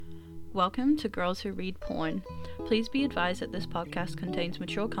Welcome to Girls Who Read Porn. Please be advised that this podcast contains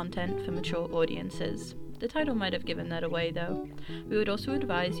mature content for mature audiences. The title might have given that away though. We would also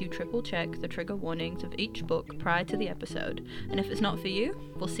advise you triple check the trigger warnings of each book prior to the episode, and if it's not for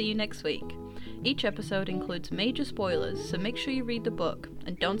you, we'll see you next week. Each episode includes major spoilers, so make sure you read the book,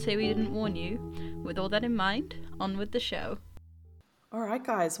 and don't say we didn't warn you. With all that in mind, on with the show. Alright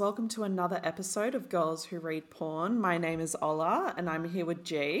guys, welcome to another episode of Girls Who Read Porn. My name is Ola, and I'm here with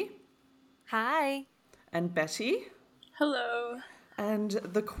G. Hi. And Betty. Hello. And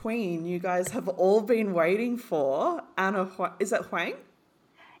the Queen you guys have all been waiting for, Anna is it Huang?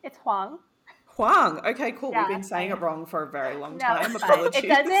 It's Huang. Huang. Okay, cool. Yeah, We've been saying it wrong for a very long No, time. it's fine. Apologies.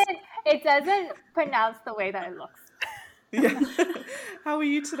 It doesn't pronounce the way that it looks. Yeah. How are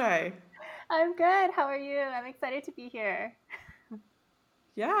you today? I'm good. How are you? I'm excited to be here.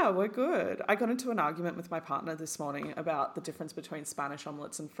 Yeah, we're good. I got into an argument with my partner this morning about the difference between Spanish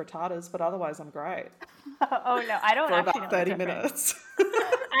omelets and frittatas, but otherwise I'm great. Oh no, I don't For actually about know 30 the difference. minutes.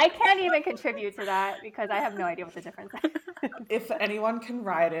 I can't even contribute to that because I have no idea what the difference is. If anyone can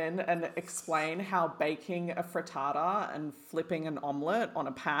write in and explain how baking a frittata and flipping an omelette on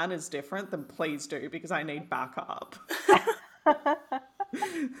a pan is different, then please do, because I need backup.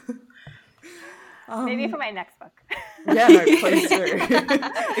 Maybe for my next book. Yeah, no, please do.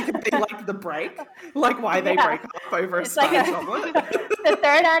 It could be like the break, like why they break up over a Spanish omelette. The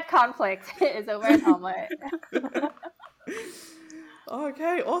third act conflict is over an omelette.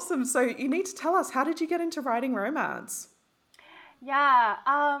 Okay, awesome. So you need to tell us, how did you get into writing romance? Yeah,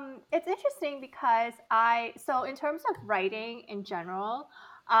 it's interesting because so in terms of writing in general,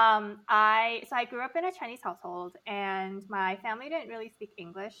 I grew up in a Chinese household and my family didn't really speak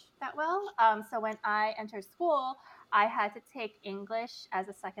English that well. So when I entered school, I had to take English as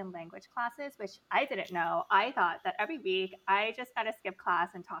a second language classes, which I didn't know. I thought that every week I just got to skip class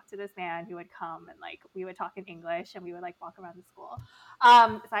and talk to this man who would come and like we would talk in English and we would like walk around the school.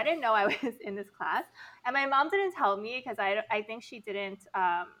 So I didn't know I was in this class, and my mom didn't tell me because I think she didn't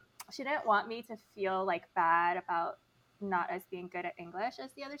want me to feel like bad about not as being good at English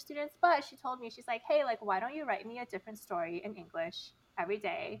as the other students, but she told me, she's like, hey, like, why don't you write me a different story in English every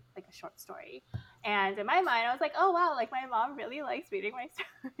day, like a short story? And in my mind, I was like, oh, wow, like my mom really likes reading my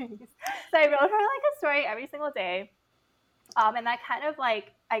stories. So I wrote her like a story every single day. And that kind of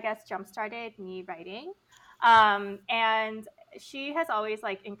like, I guess, jump-started me writing. And she has always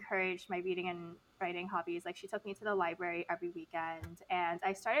like encouraged my reading and writing hobbies. Like she took me to the library every weekend, and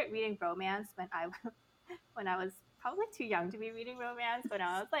I started reading romance when I was probably too young to be reading romance. When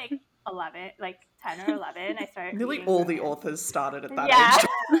I was like 11, like 10 or 11, I started Nearly reading all romance. the authors started at that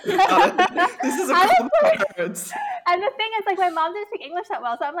age. This is a common occurrence. And the thing is, like, my mom didn't speak English that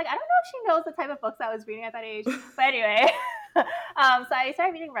well, so I'm like, I don't know if she knows the type of books I was reading at that age. But anyway, so I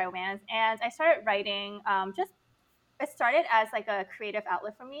started reading romance, and I started writing. It started as like a creative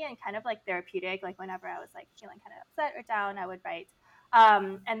outlet for me and kind of like therapeutic. Like whenever I was like feeling kind of upset or down, I would write.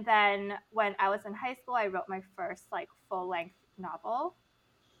 And then when I was in high school, I wrote my first like full-length novel,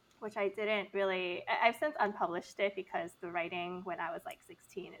 which I didn't really, I've since unpublished it because the writing when I was like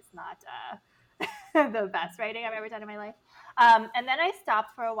 16 is not the best writing I've ever done in my life. And then I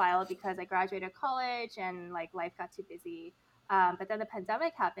stopped for a while because I graduated college and like life got too busy. But then the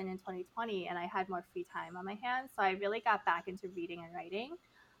pandemic happened in 2020 and I had more free time on my hands. So I really got back into reading and writing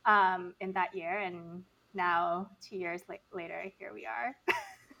in that year. And now 2 years later, here we are.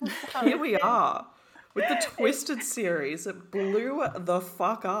 Here we are with the Twisted series. It blew the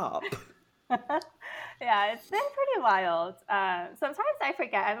fuck up. Yeah, it's been pretty wild. Sometimes I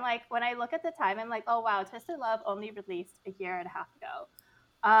forget. I'm like, when I look at the time, I'm like, oh wow, Twisted Love only released a year and a half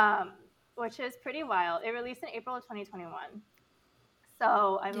ago, which is pretty wild. It released in April of 2021.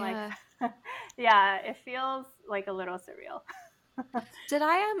 So I'm like, yeah, it feels like a little surreal.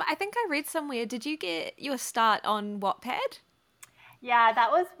 I think I read somewhere, did you get your start on Wattpad? Yeah,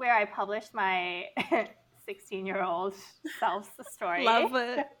 that was where I published my 16-year-old self's story. Love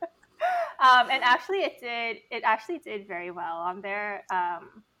it. And actually it actually did very well on there.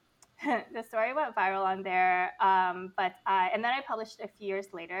 The story went viral on there. And then I published it a few years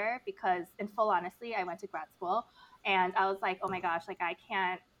later because in full honesty, I went to grad school and I was like, oh my gosh, like I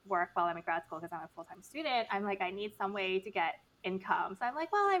can't work while I'm in grad school because I'm a full-time student. I'm like, I need some way to get income. So I'm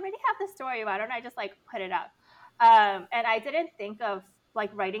like, well, I already have this story. Why don't I just like put it up? And I didn't think of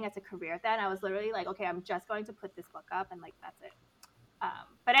like writing as a career then. I was literally like, okay, I'm just going to put this book up and like, that's it.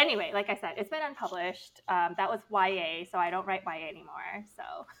 But anyway, like I said, it's been unpublished. That was YA, so I don't write YA anymore.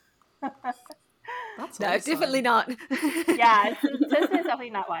 So That's no, awesome. definitely not. Yeah, this is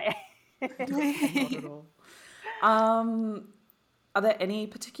definitely not YA. Not at all. Are there any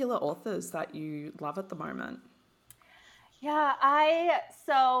particular authors that you love at the moment? Yeah,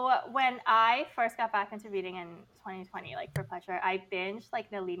 so when I first got back into reading in 2020, like for pleasure, I binged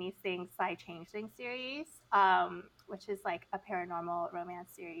like Nalini Singh's Sci Changeling series, which is like a paranormal romance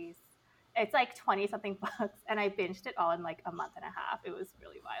series. It's like 20 something books, and I binged it all in like a month and a half. It was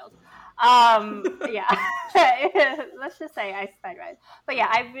really wild. Yeah, let's just say I sped read. But yeah,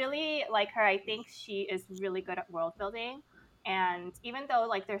 I really like her. I think she is really good at world building. And even though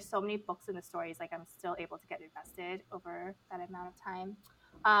like there's so many books in the stories, like I'm still able to get invested over that amount of time.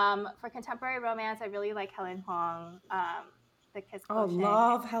 For contemporary romance, I really like Helen Huang. The Kiss Oh, Quotient.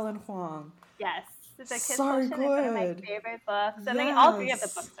 love Helen Huang. Yes, The Kiss So Quotient is one of my good. favorite books. I mean, all three of the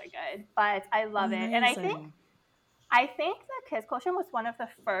Yes. books are good, but I love it. And Amazing. I think The Kiss Quotient was one of the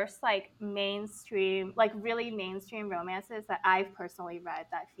first like mainstream, like really mainstream romances that I've personally read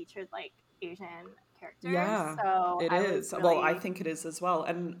that featured like Asian characters. Yeah, So it I was is. Well, I really, think it is as well.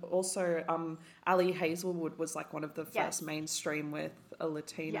 And also, Ali Hazelwood was like one of the yes, first mainstream with a yeah,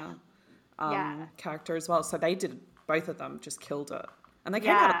 Latina yeah, character as well. So they did, both of them just killed it. And they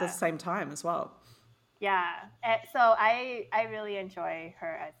came out at the yeah, same time as well. yeah. So I really enjoy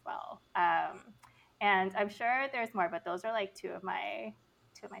her as well. And I'm sure there's more, but those are like two of my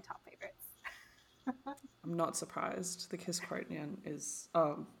top favorites. I'm not surprised. The Kiss Quotient is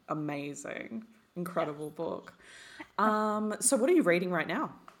amazing, Yes. incredible book. So what are you reading right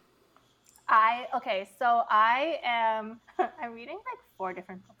now? So I am I'm reading like four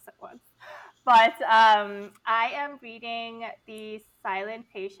different books at once. But I am reading The Silent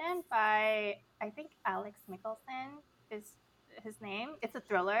Patient by, I think, Alex Michelson is his name. It's a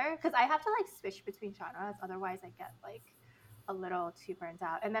thriller because I have to like switch between genres, otherwise I get like a little too burnt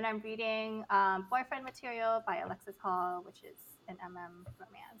out. And then I'm reading Boyfriend Material by Alexis Hall, which is an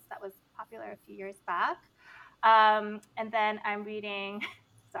romance that was popular a few years back. And then I'm reading.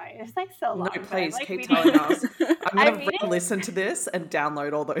 Sorry, it's like so No, long, but I'm please like keep reading. telling us. I'm I'm going to reading listen to this and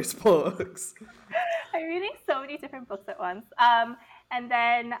download all those books. I'm reading so many different books at once. And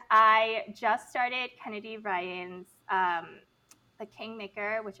then I just started Kennedy Ryan's The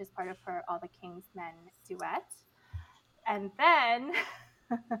Kingmaker, which is part of her All the King's Men duet. And then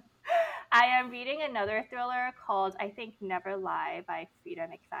I am reading another thriller called, I think, Never Lie by Frida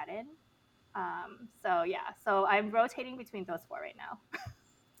McFadden. So I'm rotating between those four right now.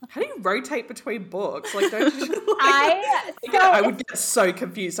 How do you rotate between books? Like, don't you I I so would it's get so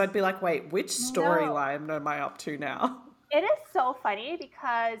confused. I'd be like, wait, which no. storyline am I up to now? It is so funny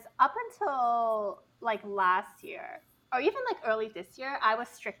because up until like last year or even like early this year, I was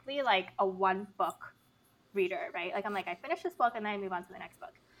strictly like a one book reader, right? Like I'm like I finish this book and then I move on to the next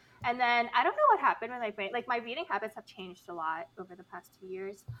book. And then I don't know what happened with my brain. Like my reading habits have changed a lot over the past 2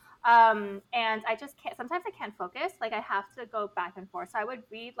 years, and I just can't. Sometimes I can't focus. Like I have to go back and forth. So I would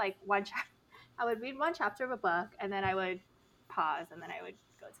read like I would read one chapter of a book, and then I would pause, and then I would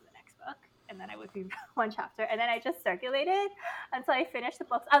go to the next book, and then I would read one chapter, and then I just circulated until I finished the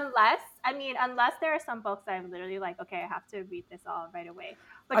books. Unless there are some books that I'm literally like, okay, I have to read this all right away.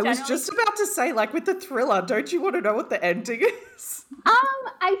 But I was generally, just about to say, like with the thriller, don't you want to know what the ending is?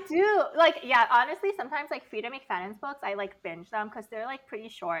 I do. Like, yeah, honestly, sometimes like Frida McFadden's books, I like binge them because they're like pretty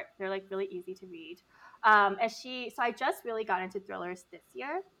short. They're like really easy to read. So I just really got into thrillers this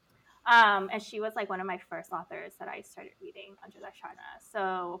year. And she was like one of my first authors that I started reading under that genre.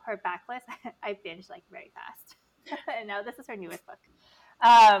 So her backlist, I binged like very fast. And now this is her newest book.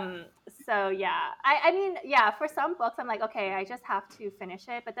 Um, so yeah, yeah, for some books, I'm like, okay, I just have to finish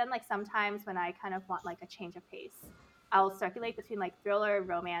it. But then like sometimes when I kind of want like a change of pace, I'll circulate between like thriller,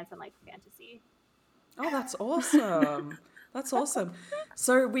 romance, and like fantasy. Oh, that's awesome. That's awesome.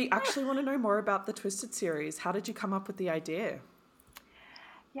 So we actually want to know more about the Twisted series. How did you come up with the idea?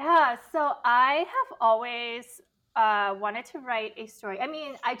 Yeah, so I have always wanted to write a story. I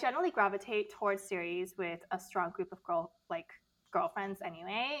mean, I generally gravitate towards series with a strong group of girlfriends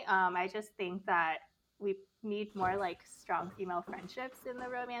anyway. I just think that we need more like strong female friendships in the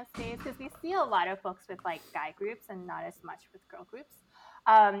romance space because we see a lot of books with like guy groups and not as much with girl groups.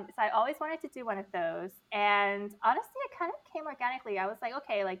 So I always wanted to do one of those. And honestly, it kind of came organically. I was like,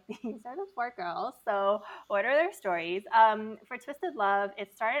 okay, like these are the four girls. So what are their stories? For Twisted Love,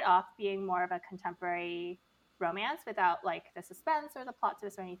 it started off being more of a contemporary romance without like the suspense or the plot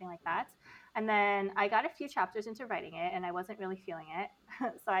twist or anything like that. And then I got a few chapters into writing it and I wasn't really feeling it.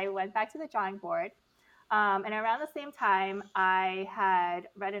 So I went back to the drawing board. And around the same time, I had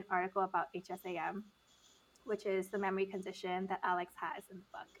read an article about HSAM, which is the memory condition that Alex has in the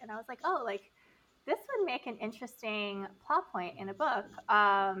book. And I was like, oh, like this would make an interesting plot point in a book.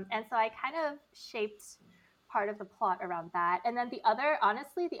 And so I kind of shaped part of the plot around that. And then the other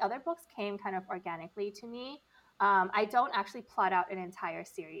books came kind of organically to me. I don't actually plot out an entire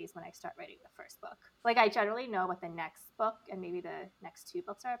series when I start writing the first book. Like, I generally know what the next book and maybe the next two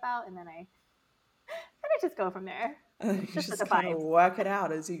books are about, and then I kind of just go from there. You just kind of work it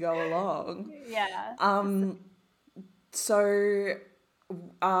out as you go along. Yeah. So,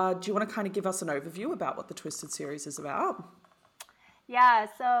 do you want to kind of give us an overview about what the Twisted series is about? Yeah,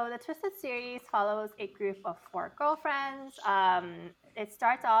 so the Twisted series follows a group of 4 girlfriends. It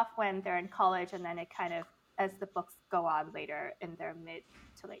starts off when they're in college, and then it kind of, as the books go on later, in their mid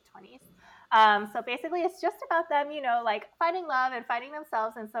to late 20s. So basically, it's just about them, you know, like finding love and finding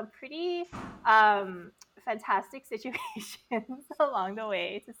themselves in some pretty fantastic situations along the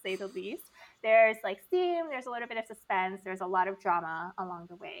way, to say the least. There's like steam, there's a little bit of suspense, there's a lot of drama along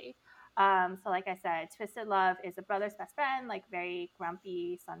the way. So like I said, Twisted Love is a brother's best friend, like very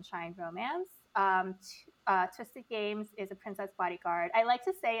grumpy sunshine romance. Twisted Games is a princess bodyguard. I like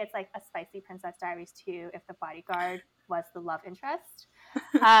to say it's like a spicy Princess Diaries 2 if the bodyguard was the love interest.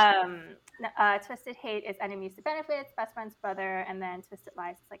 Twisted Hate is enemies to benefits, best friend's brother, and then Twisted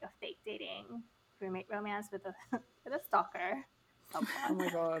Lies is like a fake dating roommate romance with a stalker. Oh my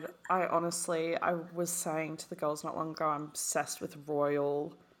god! I was saying to the girls not long ago, I'm obsessed with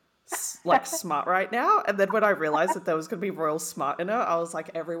royal like smut right now, and then when I realized that there was going to be royal smut in it, I was like,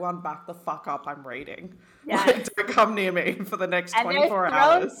 everyone back the fuck up, I'm reading. Yes. Like, don't come near me for the next 24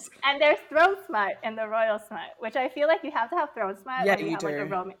 hours. And there's throne smut in the royal smut, which I feel like you have to have throne smut, yeah, or you have do. like a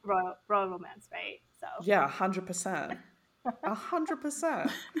royal romance, right? So yeah, 100%.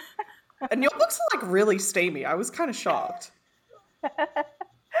 100%. And your books are like really steamy. I was kind of shocked.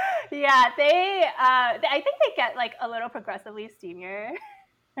 Yeah, I think they get like a little progressively steamier.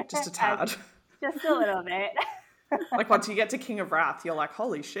 Just a tad. Just a little bit. Like once you get to King of Wrath, you're like,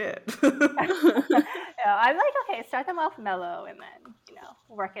 holy shit. Yeah, I'm like, okay, start them off mellow and then, you know,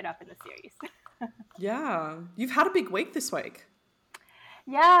 work it up in the series. Yeah. You've had a big week this week.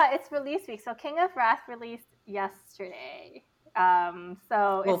 Yeah, it's release week. So King of Wrath released yesterday.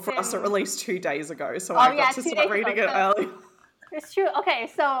 For us, it released 2 days ago, so I got to start reading it early. It's true.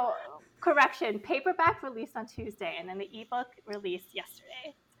 Okay, so correction, paperback released on Tuesday, and then the ebook released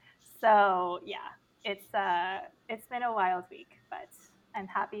yesterday. So yeah, it's been a wild week, but I'm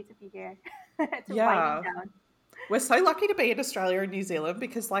happy to be here to wind it down. We're so lucky to be in Australia and New Zealand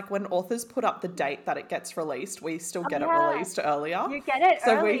because, like, when authors put up the date that it gets released, we still get it released earlier. You get it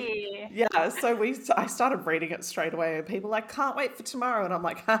early. I started reading it straight away, and people were like, can't wait for tomorrow, and I'm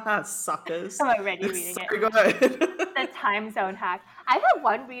like, haha, suckers. I'm already reading so it. Good. The time zone hack. I had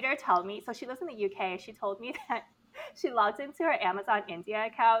one reader tell me, so she lives in the UK, she told me that she logged into her Amazon India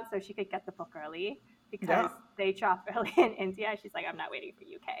account so she could get the book early because they drop early in India. She's like, I'm not waiting for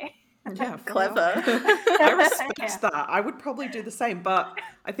UK. Yeah, clever. I respect that. I would probably do the same, but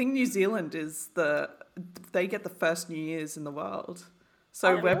I think New Zealand they get the first New Year's in the world.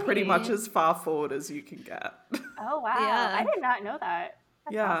 So we're pretty much as far forward as you can get. Oh, wow. Yeah. I did not know that.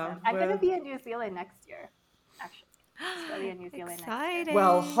 That's awesome. I'm going to be in New Zealand next year, actually. Australia and New Zealand Exciting. next year.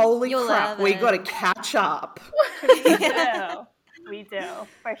 Well, holy crap, we got to catch up. We do,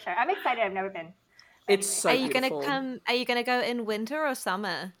 for sure. I'm excited. I've never been. It's so beautiful. Are you gonna go in winter or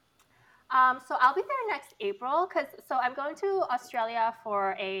summer? So I'll be there next April so I'm going to Australia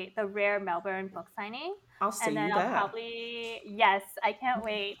for the rare Melbourne book signing. I'll see you there. I can't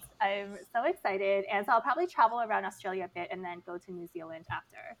wait. I'm so excited. And so I'll probably travel around Australia a bit and then go to New Zealand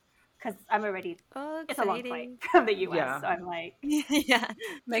after. Because I'm already, it's a long flight from the US. So I'm like,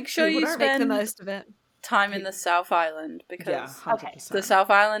 Make sure you make spend the most of it. time in the South Island because 100%. the South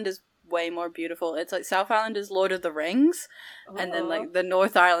Island is way more beautiful. It's like South Island is Lord of the Rings, and then like the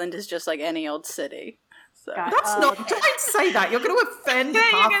North Island is just like any old city. So don't say that. You're going to offend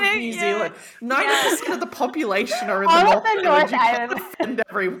half of New Zealand. 90% of the population are in the North Island. You can't offend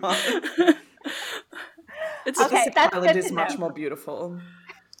everyone. The South Island is much more beautiful.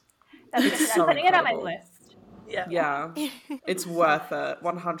 That's I'm putting it on my list. Yeah, it's worth it,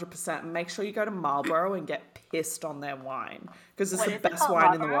 100%. Make sure you go to Marlborough and get pissed on their wine because it's the best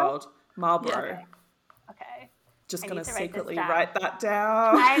wine in the world. Marlborough. Yeah. Okay. Just going to secretly write that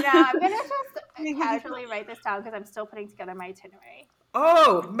down. I know. I'm going to just casually write this down because I'm still putting together my itinerary.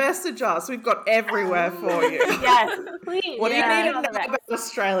 Oh, message us. We've got everywhere for you. Yes, please. What do you need to know about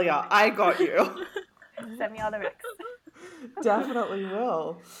Australia? I got you. Send me all the recs. Definitely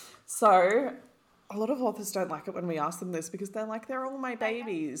will. So, a lot of authors don't like it when we ask them this because they're like, they're all my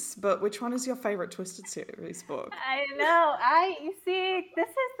babies. But which one is your favorite Twisted series book? I know. You see, this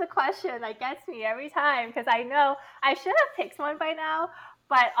is the question that gets me every time because I know I should have picked one by now.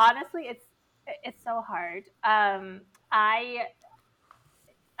 But honestly, It's so hard. I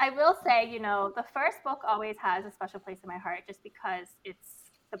will say, the first book always has a special place in my heart just because it's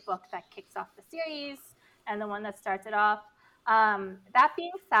the book that kicks off the series and the one that starts it off. That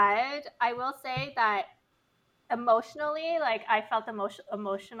being said, I will say that emotionally, like I felt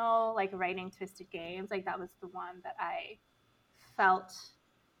emotional, like writing Twisted Games. Like that was the one that I felt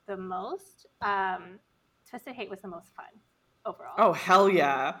the most. Twisted Hate was the most fun overall. Oh, hell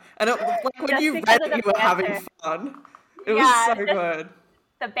yeah. And like when Just you because read of it, the you were having banter. fun. It was Yeah, so just good.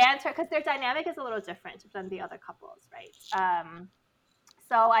 the banter, because their dynamic is a little different than the other couples, right?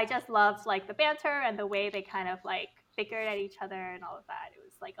 So I just loved like the banter and the way they kind of like bickered at each other and all of that. It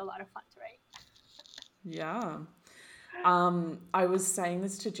was like a lot of fun to write. Yeah. I was saying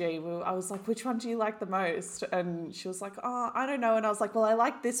this to Jiwoo. I was like, which one do you like the most? And she was like, oh, I don't know. And I was like, well, I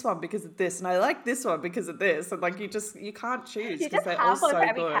like this one because of this, and I like this one because of this. And like you can't choose You because just they're all have one so for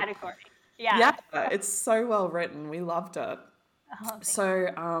every good. category. Yeah, Yeah. it's so well written. We loved it. Oh, thank you.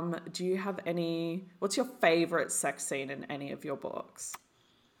 So, do you have what's your favorite sex scene in any of your books?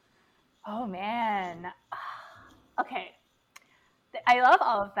 Oh man. Okay. I love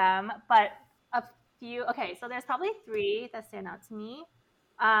all of them, but a few. Okay, so there's probably three that stand out to me.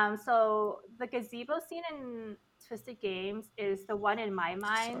 So the gazebo scene in Twisted Games is the one in my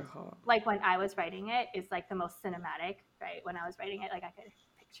mind. So hot. Like when I was writing it, is like the most cinematic, right? When I was writing it, like I could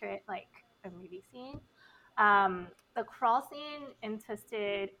picture it like a movie scene. The crawl scene in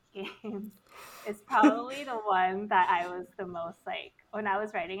Twisted Games is probably the one that I was the most like when I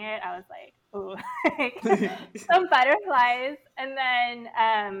was writing it. I was like, ooh, some butterflies, and then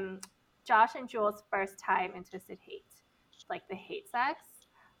Josh and Jules' first time in Twisted Hate, like the hate sex,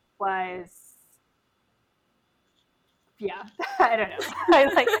 was yeah. I don't know. I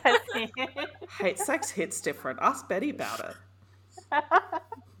like that scene. Hate sex hits different. Ask Betty about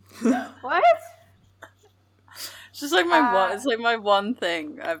What? It's just like it's like my one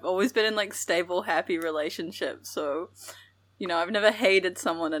thing. I've always been in like stable, happy relationships, so I've never hated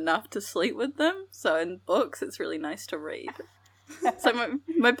someone enough to sleep with them. So in books, it's really nice to read. So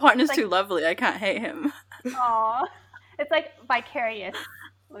my partner's like, too lovely. I can't hate him. Aw, it's like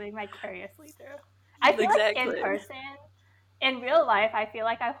living vicariously through. I feel like in person, in real life, I feel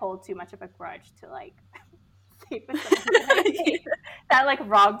like I hold too much of a grudge to like sleep with someone that like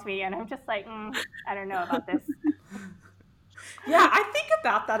wronged me, and I'm just like, I don't know about this. Yeah, I think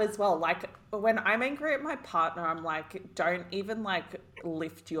about that as well. Like when I'm angry at my partner, I'm like, don't even like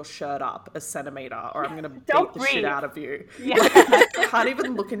lift your shirt up a centimeter or I'm going to beat the shit out of you. Yeah. Like, I can't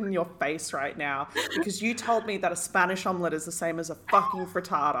even look in your face right now because you told me that a Spanish omelette is the same as a fucking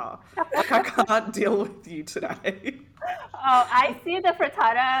frittata. Like I can't deal with you today. Oh, I see the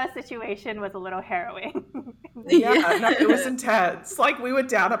frittata situation was a little harrowing. Yeah, no, it was intense. Like we were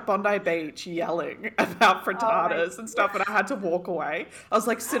down at Bondi Beach yelling about frittatas and stuff, and I had to walk away. I was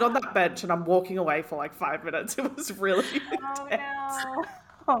like, sit on that bench, and I'm walking away for like 5 minutes. It was really intense. No.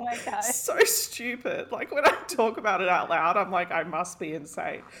 Oh my gosh. So stupid. Like when I talk about it out loud, I'm like, I must be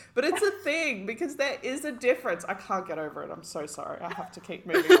insane. But it's a thing because there is a difference. I can't get over it. I'm so sorry. I have to keep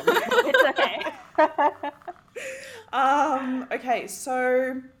moving on. It's okay. Okay,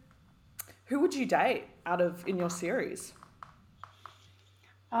 so who would you date in your series?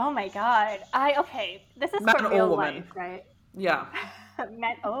 Oh my god. Okay. This is Man for or real woman? life, right? Yeah.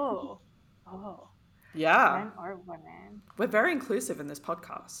 Men. Oh. Yeah. Men or women. We're very inclusive in this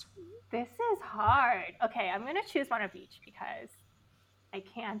podcast. This is hard. Okay, I'm gonna choose one of each because I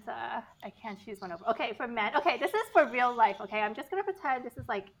can't choose one of. Okay, for men. Okay, this is for real life. Okay, I'm just gonna pretend this is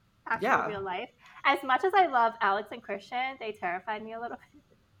like actual real life. As much as I love Alex and Christian, they terrified me a little bit.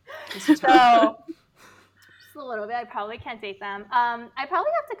 So just a little bit. I probably can't date them. I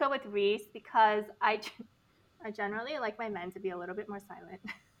probably have to go with Reese because I generally like my men to be a little bit more silent.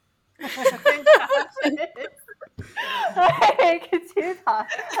 Like it's too talk.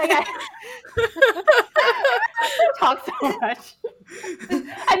 Like I talk so much.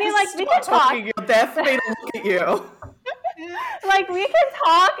 I mean, like we can talk. You're there for me to look at you. Like we can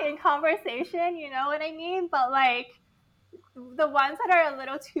talk in conversation, you know what I mean? But like the ones that are a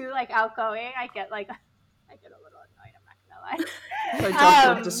little too like outgoing, I get a little annoyed. I'm not gonna lie. So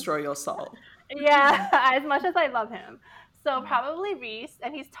don't destroy your soul. Yeah, as much as I love him. So probably Reese,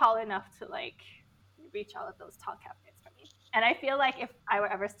 and he's tall enough to like reach all of those tall cabinets for me. And I feel like if I were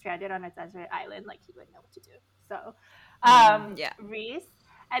ever stranded on a desert island, like he would know what to do. So Reese.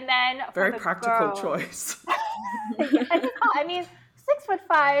 And then very practical choice. Yeah, and I mean,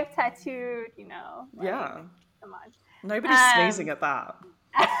 6'5", tattooed, you know. Like, yeah. Come on. Nobody's sneezing at that.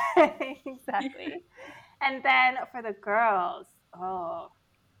 Exactly. And then for the girls,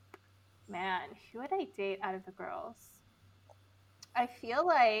 Man, who would I date out of the girls? I feel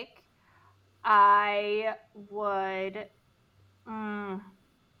like I would. Mm,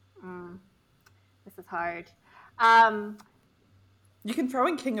 this is hard. Um, You can throw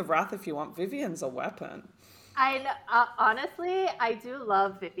in King of Wrath if you want. Vivian's a weapon. Honestly, I do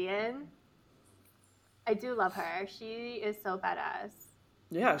love Vivian. I do love her. She is so badass.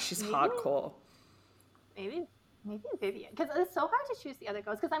 Yeah, she's Maybe, hardcore. maybe Vivian, because it's so hard to choose the other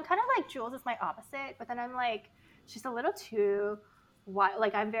girls. Because I'm kind of like Jules is my opposite, but then I'm like she's a little too wild.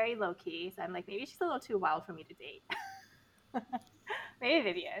 Like I'm very low key, so I'm like maybe she's a little too wild for me to date. Maybe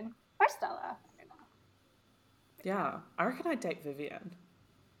Vivian or Stella. I don't know. Yeah, I reckon I'd date Vivian.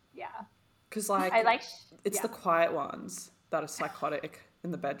 Yeah. Because, like, it's yeah. the quiet ones that are psychotic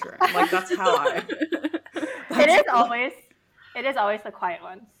in the bedroom. Like, that's how I... It is always the quiet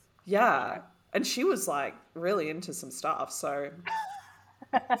ones. Yeah. And she was, like, really into some stuff, so...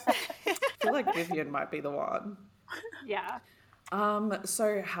 I feel like Vivian might be the one. Yeah.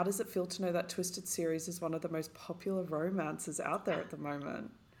 So how does it feel to know that Twisted Series is one of the most popular romances out there at the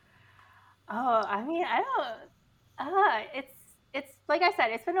moment? Oh, I mean, I don't... it's like I said,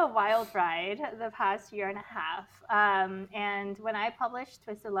 it's been a wild ride the past year and a half. And when I published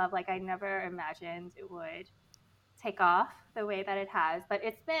Twisted Love, like I never imagined it would take off the way that it has. But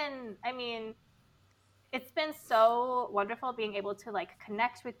it's been so wonderful being able to like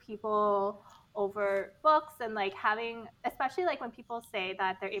connect with people over books and like having, especially like when people say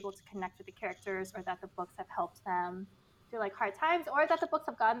that they're able to connect with the characters or that the books have helped them through like hard times or that the books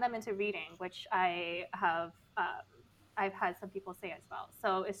have gotten them into reading, which I have I've had some people say as well.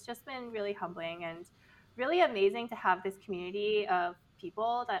 So it's just been really humbling and really amazing to have this community of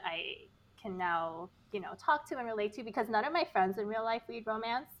people that I can now, talk to and relate to, because none of my friends in real life read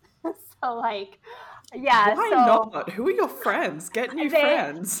romance. So like, yeah. Why so not? Who are your friends? Get new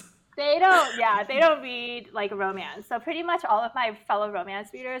friends. They don't read like romance. So pretty much all of my fellow romance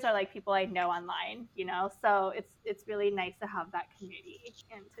readers are like people I know online, So it's really nice to have that community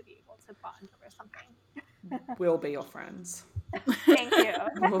and to be able to bond over something. We'll be your friends. Thank you.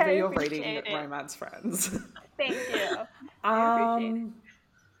 We'll be your reading romance friends. Thank you. I appreciate it.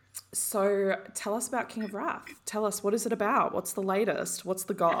 So tell us about King of Wrath. Tell us, what is it about? What's the latest? What's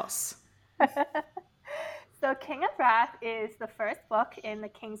the goss? So King of Wrath is the first book in the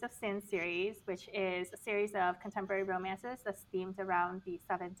Kings of Sin series, which is a series of contemporary romances that's themed around the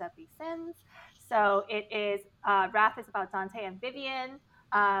 7 deadly sins. So it is, Wrath is about Dante and Vivian.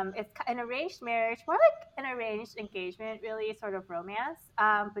 It's an arranged marriage, more like an arranged engagement, really, sort of romance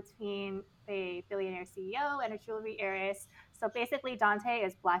between a billionaire CEO and a jewelry heiress. So basically, Dante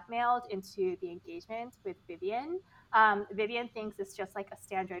is blackmailed into the engagement with Vivian. Vivian thinks it's just like a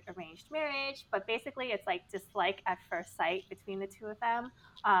standard arranged marriage, but basically it's like dislike at first sight between the two of them.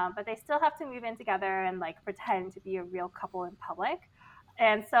 But they still have to move in together and like pretend to be a real couple in public.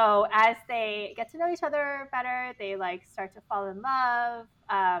 And so as they get to know each other better, they like start to fall in love,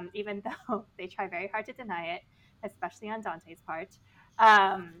 even though they try very hard to deny it, especially on Dante's part.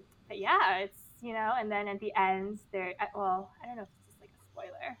 But yeah, it's, and then at the end, I don't know if this is like a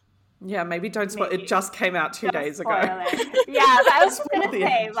spoiler. Yeah, maybe don't spoil. It just came out 2 days ago. Yeah, but I was just going to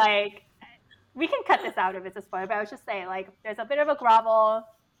say, like, we can cut this out if it's a spoiler, but I was just saying, like, there's a bit of a grovel.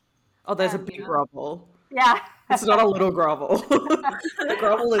 Oh, there's a big grovel. Yeah. It's not a little grovel. The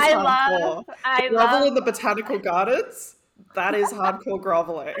grovel is hardcore. The grovel in the botanical gardens, that is hardcore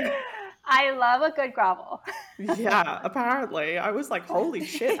groveling. I love a good grovel. Yeah, apparently. I was like, holy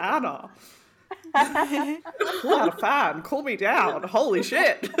shit, Anna. Pull out a fan, cool me down. Holy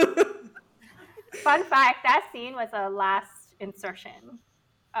shit. Fun fact, that scene was a last insertion.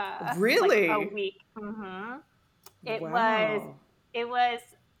 Really? Like a week. Mm-hmm. It was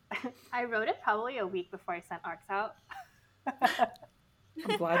I wrote it probably a week before I sent ARCs out.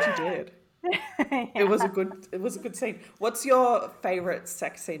 I'm glad you did. Yeah. It was a good scene. What's your favorite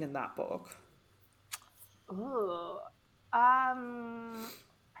sex scene in that book? Ooh.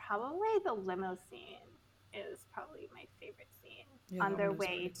 Probably the limo scene is probably my favorite scene. On their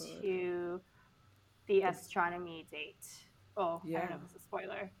way to the astronomy date. Oh, yeah. I don't know if it's a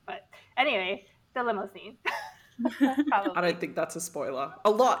spoiler, but anyway, the limo scene. Probably. I don't think that's a spoiler.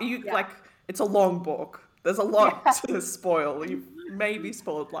 It's a long book. There's a lot to spoil. You've maybe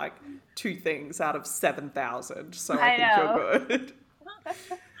spoiled like 2 things out of 7,000, so I think you're good.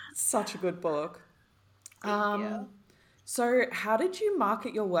 Such a good book. Thank you. So how did you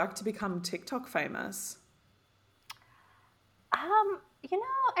market your work to become TikTok famous? I feel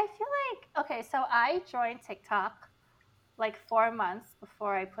like, okay, so I joined TikTok like 4 months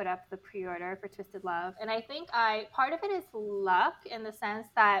before I put up the pre-order for Twisted Love. And I think part of it is luck in the sense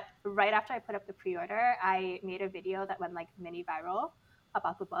that right after I put up the pre-order, I made a video that went like mini viral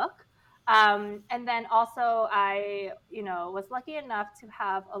about the book. And then also I, was lucky enough to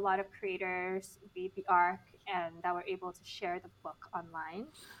have a lot of creators read the arc and that were able to share the book online.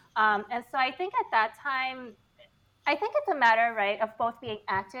 And so I think at that time, I think it's a matter, right, of both being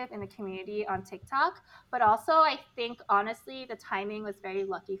active in the community on TikTok, but also I think honestly the timing was very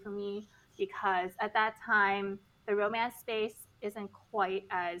lucky for me because at that time the romance space isn't quite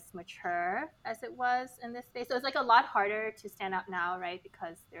as mature as it was in this space. So it's like a lot harder to stand out now, right?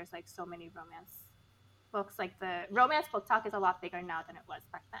 Because there's like so many romance books. Like the romance book talk is a lot bigger now than it was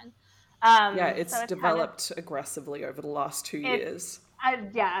back then. Yeah, it's so developed aggressively over the last 2 years.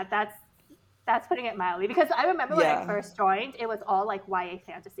 Yeah, that's putting it mildly, because I remember when I first joined, it was all like YA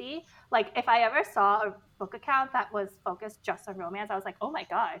fantasy. Like if I ever saw a book account that was focused just on romance, I was like, oh my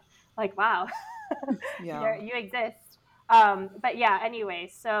god, like wow, you exist. But yeah, anyway,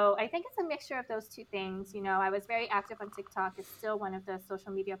 so I think it's a mixture of those two things. I was very active on TikTok. It's still one of the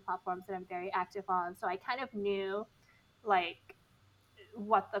social media platforms that I'm very active on. So I kind of knew like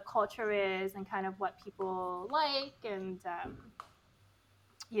what the culture is and kind of what people like, and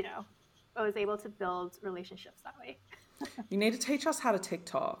I was able to build relationships that way. You need to teach us how to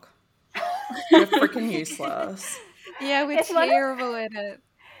TikTok. We're freaking useless. Yeah, we're terrible at it.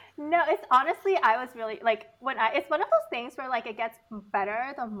 No, it's honestly, I was really like it's one of those things where like it gets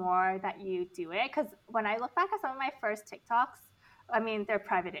better the more that you do it. Because when I look back at some of my first TikToks, I mean, they're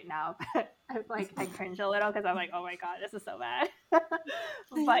privated now, but I cringe a little because I'm like, oh my god, this is so bad. But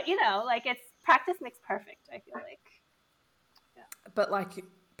like it's practice makes perfect, I feel like. Yeah. But like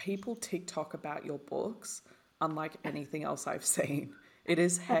people TikTok about your books unlike anything else I've seen. It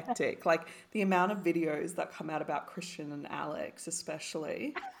is hectic. Like the amount of videos that come out about Christian and Alex,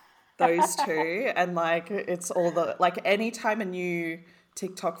 especially those two, and like it's all the like anytime a new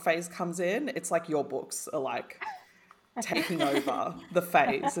TikTok phase comes in, it's like your books are like taking over the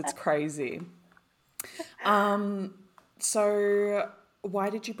phase. It's crazy. So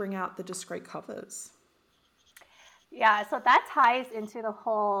why did you bring out the discrete covers? Yeah, so that ties into the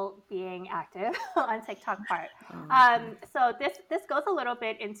whole being active on TikTok part. So this goes a little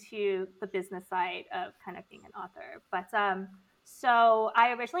bit into the business side of kind of being an author. But so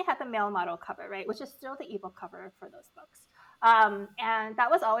I originally had the male model cover, right, which is still the ebook cover for those books. And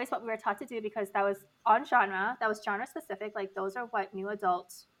that was always what we were taught to do because that was on genre. That was genre specific. Like those are what new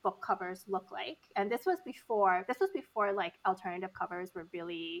adult book covers look like. And this was before like alternative covers were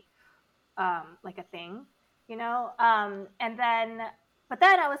really like a thing. But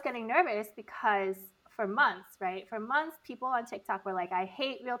then I was getting nervous because for months, people on TikTok were like, I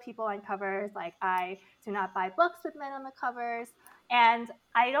hate real people on covers. Like, I do not buy books with men on the covers. And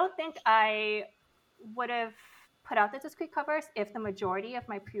I don't think I would have put out the discrete covers if the majority of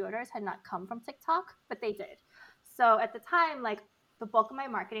my pre-orders had not come from TikTok, but they did. So at the time, like, the bulk of my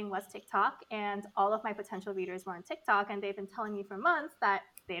marketing was TikTok, and all of my potential readers were on TikTok, and they've been telling me for months that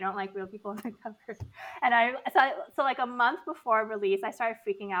they don't like real people on the cover. And so like a month before release, I started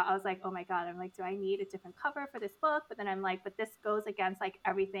freaking out. I was like, oh my God, I'm like, do I need a different cover for this book? But then I'm like, but this goes against like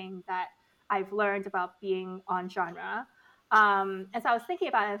everything that I've learned about being on genre. And so I was thinking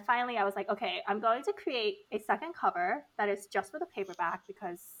about it, and finally I was like, okay, I'm going to create a second cover that is just for the paperback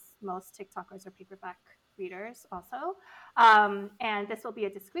because most TikTokers are paperback readers also. And this will be a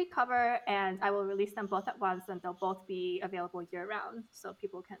discrete cover, and I will release them both at once, and they'll both be available year-round, so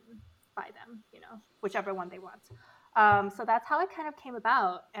people can buy them, whichever one they want. So that's how it kind of came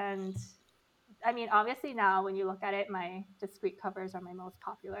about. And I mean, obviously now when you look at it, my discrete covers are my most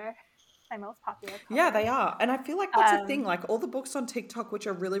popular covers. Yeah, they are. And I feel like that's a thing. Like all the books on TikTok, which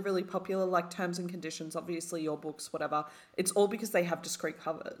are really, really popular, like Terms and Conditions, obviously your books, whatever, it's all because they have discrete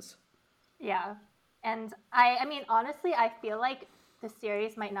covers. Yeah. And I mean, honestly, I feel like the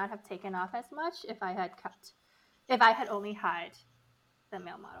series might not have taken off as much if I had only had the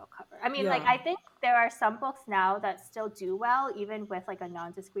male model cover. I mean, like, I think there are some books now that still do well, even with like a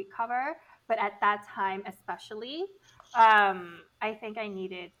non-discrete cover. But at that time, especially, I think I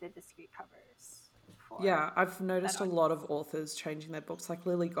needed the discrete covers. Yeah, I've noticed a lot of authors changing their books. Like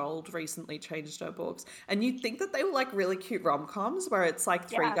Lily Gold recently changed her books. And you'd think that they were like really cute rom-coms where it's like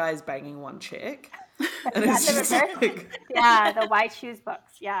three guys banging one chick. And it's just like... Yeah, the White Shoes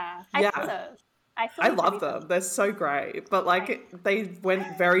books. Yeah. I love them. They're so great. But like they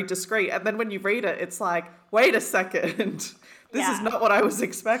went very discreet. And then when you read it, it's like, wait a second. This is not what I was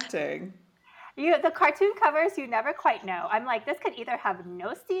expecting. The cartoon covers, you never quite know. I'm like, this could either have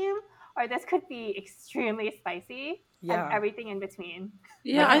no steam or this could be extremely spicy, Yeah. and everything in between.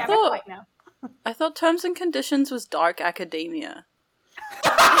 Yeah, Like, you never quite know. I thought Terms and Conditions was dark academia.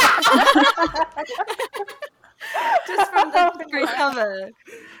 Just from the free cover.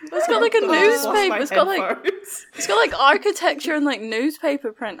 It's got like a I just lost newspaper. my It's got like architecture and like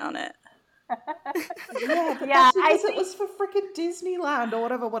newspaper print on it. Yeah, but Yeah, that's because it was for freaking Disneyland or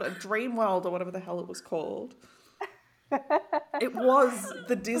whatever, Dream World or whatever the hell it was called. It was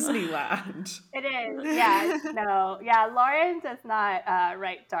the Disneyland. It is. Yeah. No. Yeah. Lauren does not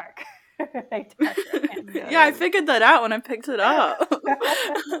write dark. Write dark romance. Yeah, I figured that out when I picked it up.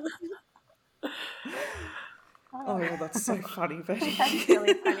 Oh, yeah, that's so funny, Betty. That's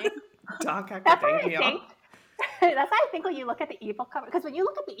really funny. Dark That's what I academia. think. That's how I think when you look at the ebook cover. Because when you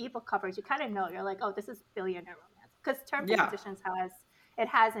look at the ebook covers, you kind of know. You're like, oh, this is billionaire romance. Because Terms and Conditions has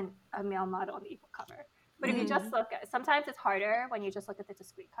a male model on the ebook cover. But if you just look at, sometimes it's harder when you just look at the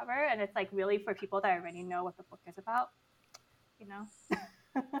discrete cover, and it's like really for people that already know what the book is about. You know.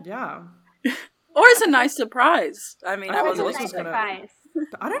 Yeah. Or it's a nice surprise. I mean, I I thought wasn't yours was expecting. Surprise.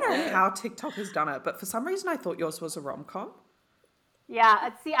 I don't know how TikTok has done it, but for some reason I thought yours was a rom-com. Yeah,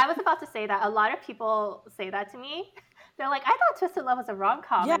 see, I was about to say that. A lot of people say that to me. They're like, I thought Twisted Love was a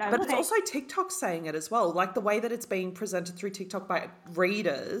rom-com. Yeah, and I'm but it's like, also TikTok saying it as well. Like the way that it's being presented through TikTok by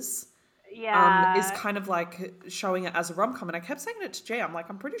readers is kind of like showing it as a rom-com. And I kept saying it to Jay. I'm like,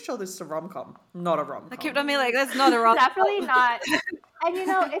 I'm pretty sure this is a rom-com, not a rom-com. I kept on being like, that's not a rom. definitely not. And you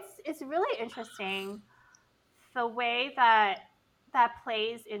know, it's really interesting the way that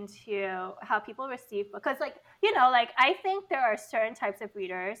plays into how people receive, because like, you know, like I think there are certain types of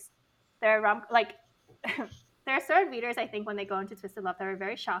readers, there are certain readers, I think, when they go into Twisted Love, that are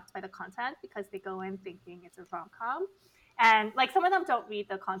very shocked by the content because they go in thinking it's a rom-com. And like some of them don't read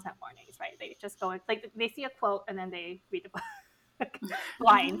the content warnings, right? They just go in, like they see a quote and then they read the book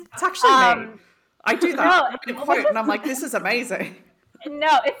blind. It's actually me. I do that. No, I read a quote and I'm like, this is amazing.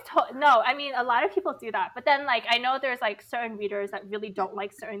 No, no. I mean, a lot of people do that, but then like I know there's like certain readers that really don't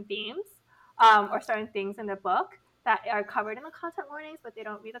like certain themes, or certain things in the book that are covered in the content warnings, but they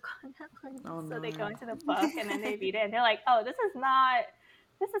don't read the content warnings. Oh, so no. they go into the book and then they read it and they're like, oh, this is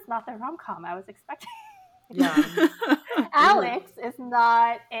not the rom-com I was expecting. Yeah. Alex is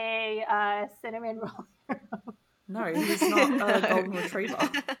not a cinnamon roll. No, he's not a golden retriever.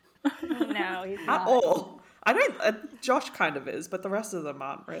 No, he's At not. all. I don't, Josh kind of is, but the rest of them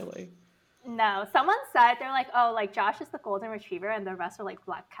aren't really. No, someone said, they're like, oh, like Josh is the golden retriever and the rest are like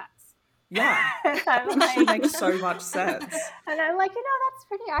black cats. Yeah. And I'm Which actually like, makes so much sense. and I'm like, you know, that's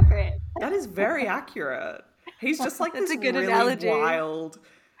pretty accurate. That is very accurate. He's just like That's this a good really analogy. wild.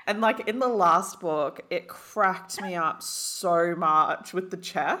 And like in the last book, it cracked me up so much with the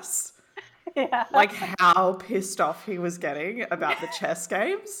chess. Yeah. Like how pissed off he was getting about the chess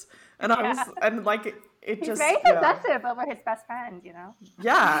games. And I was, and like it He's just very possessive over his best friend, you know?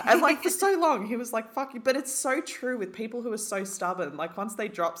 Yeah, and like for so long he was like, fuck you. But it's so true with people who are so stubborn. Like once they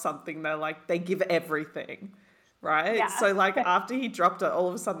drop something, they're like, they give everything, right? Yeah. So like after he dropped it, all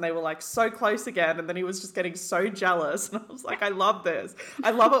of a sudden they were like so close again, and then he was just getting so jealous. And I was like, I love this.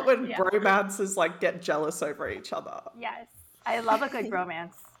 I love it when romances like get jealous over each other. Yes. I love a good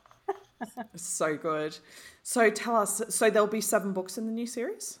romance. It's so good. So tell us, so there'll be 7 books in the new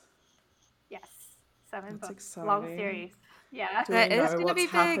series? Yes. 7 That's books. Long exciting. series. Yeah. Do That we is know gonna what's be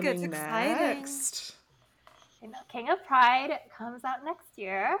big. happening It's exciting. next? You know, King of Pride comes out next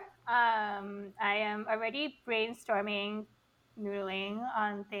year. I am already brainstorming, noodling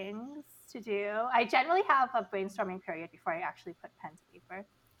on things to do. I generally have a brainstorming period before I actually put pen to paper,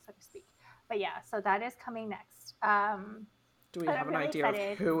 so to speak. But yeah, so that is coming next. Do we But have I'm an really idea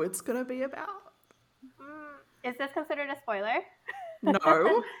excited. of who it's going to be about? Is this considered a spoiler?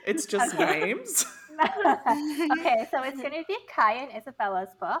 No, it's just names. Okay, so it's going to be Kai and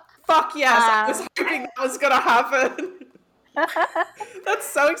Isabella's book. Fuck yes, I was hoping that was going to happen. That's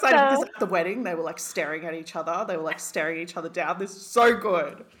so exciting because at the wedding they were like staring at each other. They were like staring each other down. This is so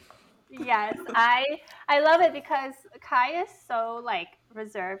good. Yes, I love it because Kai is so like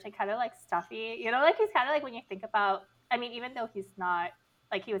reserved and kind of like stuffy. You know, like he's kind of like when you think about, I mean, even though he's not,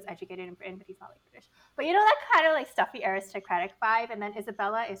 like he was educated in Britain, but he's not like British. But you know that kind of like stuffy aristocratic vibe. And then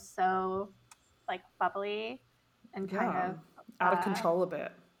Isabella is so like bubbly and kind of out of control a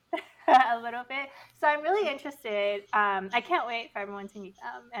bit. a little bit. So I'm really interested. I can't wait for everyone to meet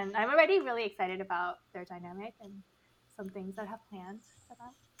them. And I'm already really excited about their dynamic and some things that I have planned for them.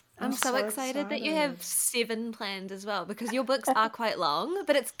 I'm so excited that you have 7 planned as well, because your books are quite long,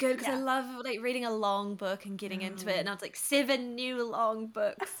 but it's good because I love like reading a long book and getting into it. And I was like, 7 new long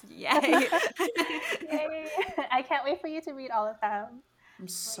books, yay! Yay. I can't wait for you to read all of them. I'm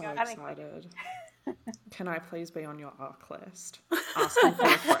so God, excited. Can I please be on your ARC list? Asking for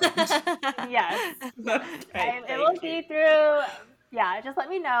a friend. Yes. Okay, It will thank be you. through, yeah, just let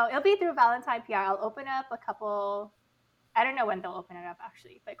me know. It'll be through Valentine PR. I'll open up a couple, I don't know when they'll open it up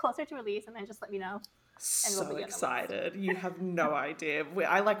actually, but closer to release, and then just let me know. And we'll So be on the list. excited. You have no idea.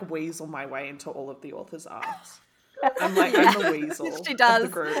 I like weasel my way into all of the authors' arcs. I'm like, I'm the weasel She of does. the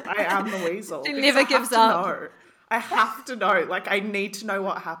group. I am the weasel. She because never I have gives to up. know. I have to know. Like, I need to know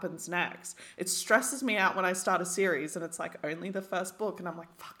what happens next. It stresses me out when I start a series and it's like only the first book. And I'm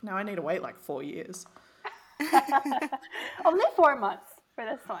like, fuck, now I need to wait like 4 years. Only 4 months for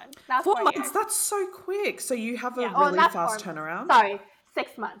this one. Not 4 4 months? years. That's so quick. So you have a Yeah. really Not fast 4 months. turnaround? Sorry,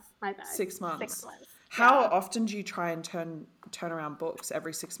 6 months. My bad. 6 months. 6 months. How Yeah. often do you try and turn around books?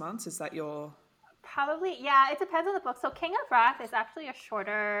 Every 6 months? Is that your... Probably, yeah, it depends on the book. So King of Wrath is actually a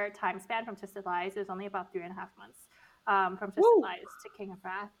shorter time span from Twisted Lies. It was only about 3.5 months from Twisted Woo. Lies to King of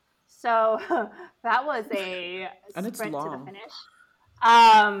Wrath. So that was a And it's sprint to the long. finish.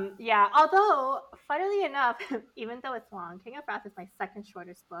 Yeah, although, funnily enough, even though it's long, King of Wrath is my second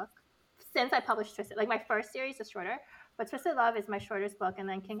shortest book since I published Twisted. Like, my first series is shorter, but Twisted Love is my shortest book, and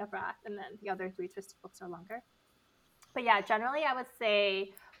then King of Wrath, and then the other 3 Twisted books are longer. But yeah, generally I would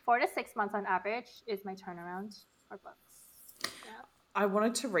say 4 to 6 months on average is my turnaround for books. Yeah. I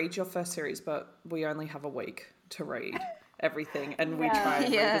wanted to read your first series, but we only have a week to read everything, and we No. try and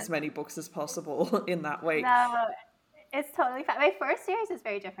read Yeah. as many books as possible in that week. No, it's totally fine. My first series is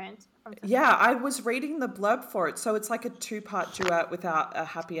very different from Twisted. Yeah, I was reading the blurb for it, so it's like a 2-part duet without a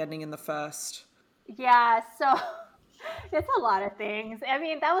happy ending in the first. Yeah, so it's a lot of things. I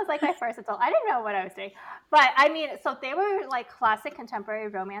mean, that was like my first adult. I didn't know what I was doing. But I mean, so they were like classic contemporary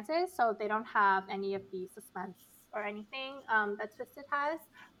romances, so they don't have any of the suspense or anything that Twisted has.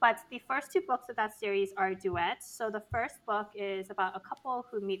 But the first 2 books of that series are duets. So the first book is about a couple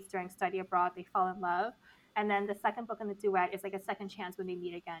who meets during study abroad, they fall in love. And then the second book in the duet is like a second chance when they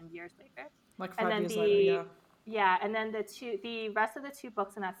meet again years later. Like And 5 then years later, yeah. yeah, and then the rest of the 2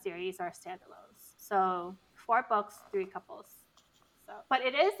 books in that series are standalones. So 4 books, 3 couples. So, but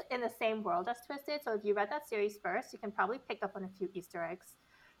it is in the same world as Twisted. So if you read that series first, you can probably pick up on a few Easter eggs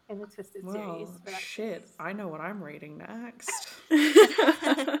in the Twisted series. Well, shit, I know what I'm reading next.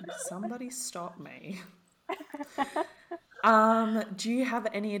 Somebody stop me. Do you have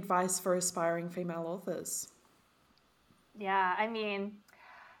any advice for aspiring female authors? Yeah, I mean,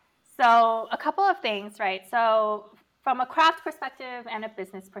 so a couple of things, right? So from a craft perspective and a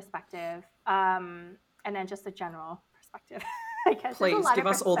business perspective, and then just a general perspective. I guess Please give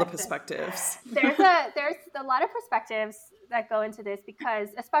us all the perspectives. There's a lot of perspectives that go into this, because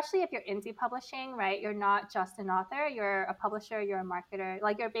especially if you're indie publishing, right? You're not just an author, you're a publisher, you're a marketer.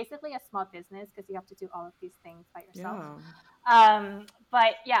 Like, you're basically a small business because you have to do all of these things by yourself. Yeah.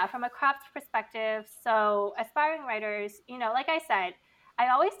 But yeah, from a craft perspective, so aspiring writers, like I said, I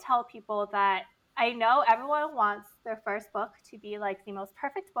always tell people that I know everyone wants their first book to be like the most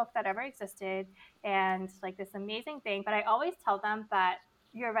perfect book that ever existed and like this amazing thing. But I always tell them that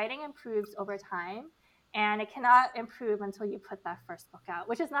your writing improves over time, and it cannot improve until you put that first book out,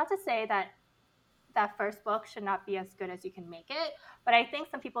 which is not to say that that first book should not be as good as you can make it. But I think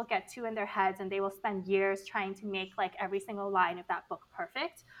some people get too in their heads and they will spend years trying to make like every single line of that book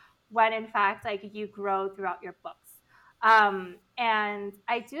perfect, when in fact, like, you grow throughout your books. And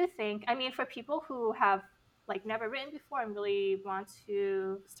I do think, I mean, for people who have like never written before and really want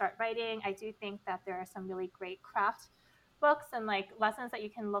to start writing, I do think that there are some really great craft books and like lessons that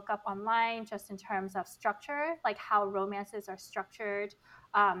you can look up online just in terms of structure, like how romances are structured,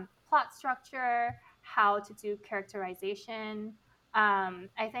 plot structure, how to do characterization.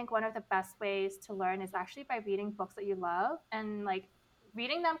 I think one of the best ways to learn is actually by reading books that you love and like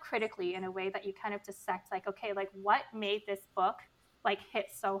reading them critically in a way that you kind of dissect, like, okay, like what made this book like hit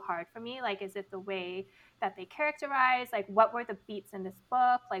so hard for me? Like, is it the way that they characterize? Like, what were the beats in this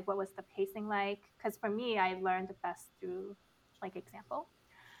book? Like, what was the pacing like? Because for me, I learned the best through like example.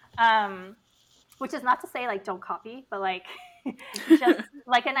 Which is not to say like don't copy, but like just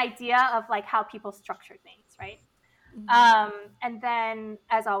like an idea of like how people structure things, right? And then,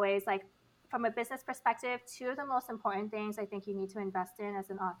 as always, like from a business perspective, 2 of the most important things I think you need to invest in as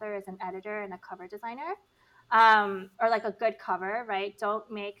an author is an editor and a cover designer, or like a good cover, right?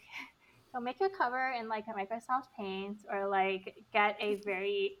 Don't make your cover in like a Microsoft Paint, or like get a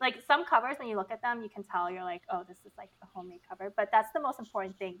very, like, some covers when you look at them you can tell you're like, oh, this is like a homemade cover, but that's the most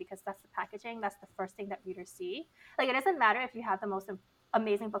important thing because that's the packaging, that's the first thing that readers see. Like, it doesn't matter if you have the most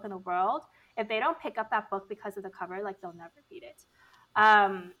amazing book in the world, if they don't pick up that book because of the cover, like, they'll never read it.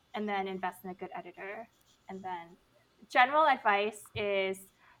 And then invest in a good editor, and then general advice is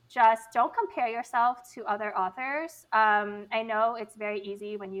just don't compare yourself to other authors. I know it's very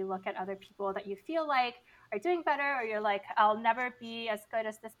easy when you look at other people that you feel like are doing better, or you're like, I'll never be as good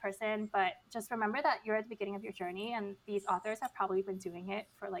as this person. But just remember that you're at the beginning of your journey, and these authors have probably been doing it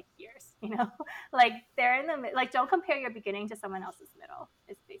for like years, you know? Like they're in the, like, don't compare your beginning to someone else's middle,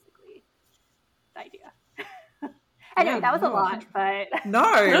 is basically the idea. Anyway, that was a lot, but no,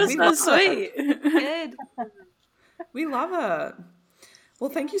 That was we so love sweet. it. Good. We love it. Well,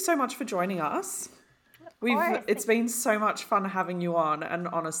 thank you so much for joining us. course. It's been so much fun having you on, and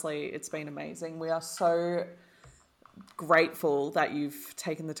honestly, it's been amazing. We are so grateful that you've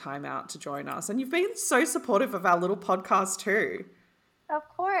taken the time out to join us, and you've been so supportive of our little podcast too. Of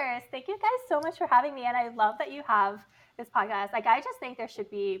course. Thank you guys so much for having me. And I love that you have this podcast. Like, I just think there should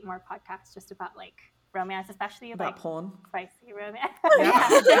be more podcasts just about like romance, especially About like porn. spicy romance.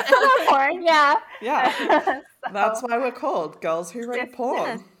 Yeah. Yeah. About porn. Yeah. Yeah. So, That's why we're called Girls Who Read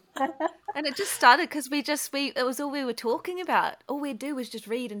Porn. And it just started because it was all we were talking about. All we'd do was just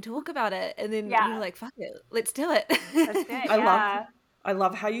read and talk about it, and then we were like, "Fuck it, let's do it." That's it. I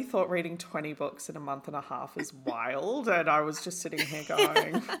love how you thought reading 20 books in a month and a half is wild, and I was just sitting here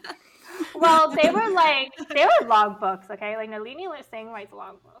going, Well, they were long books, okay? Like Nalini Singh writes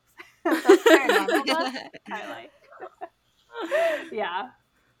long books. Those paranormal books, I like. Yeah.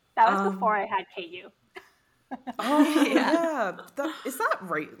 That was before I had KU. oh yeah, is that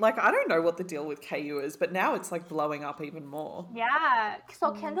right? Like, I don't know what the deal with KU is, but now it's like blowing up even more. Yeah.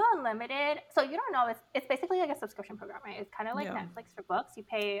 So Kindle Unlimited, so you don't know, it's basically like a subscription program, right? It's kind of like Netflix for books. You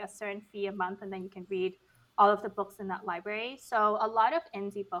pay a certain fee a month, and then you can read all of the books in that library. So a lot of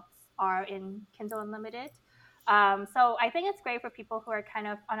indie books are in Kindle Unlimited. So I think it's great for people who are kind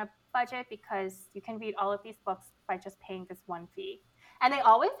of on a budget, because you can read all of these books by just paying this one fee. And they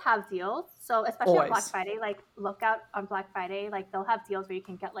always have deals. So especially on Black Friday, like look out on Black Friday, like they'll have deals where you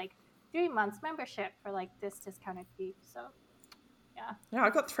can get like 3 months membership for like this discounted fee. So yeah. Yeah,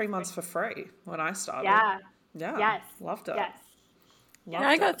 I got 3 months for free when I started. Yeah. Yeah. Yes. Loved it. Yes. Yeah,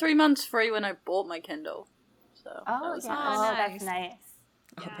 I got 3 months free when I bought my Kindle. So Oh, that was yeah. nice. Oh, that's nice.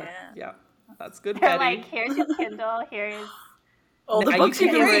 Yeah. That's good, They're Betty. like, here's your Kindle, here's All the Now books you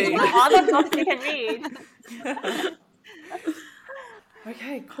you can can read. all the books you can read.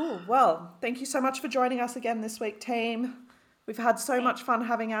 Okay, cool. Well, thank you so much for joining us again this week, team. We've had so much fun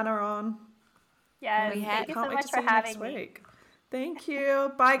having Anna on. Yes. We Thank you so Can't wait much to for see you next having me. week. Thank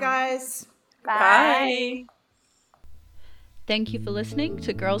you. Bye, guys. Bye. Thank you for listening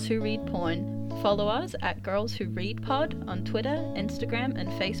to Girls Who Read Porn. Follow us at Girls Who Read Pod on Twitter, Instagram, and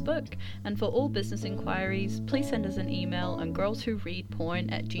Facebook. And for all business inquiries, please send us an email on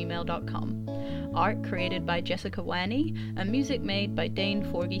girlswhoreadporn@gmail.com. Art created by Jessica Wanney, and music made by Dane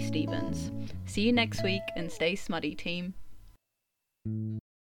Forgy Stevens. See you next week, and stay smutty, team.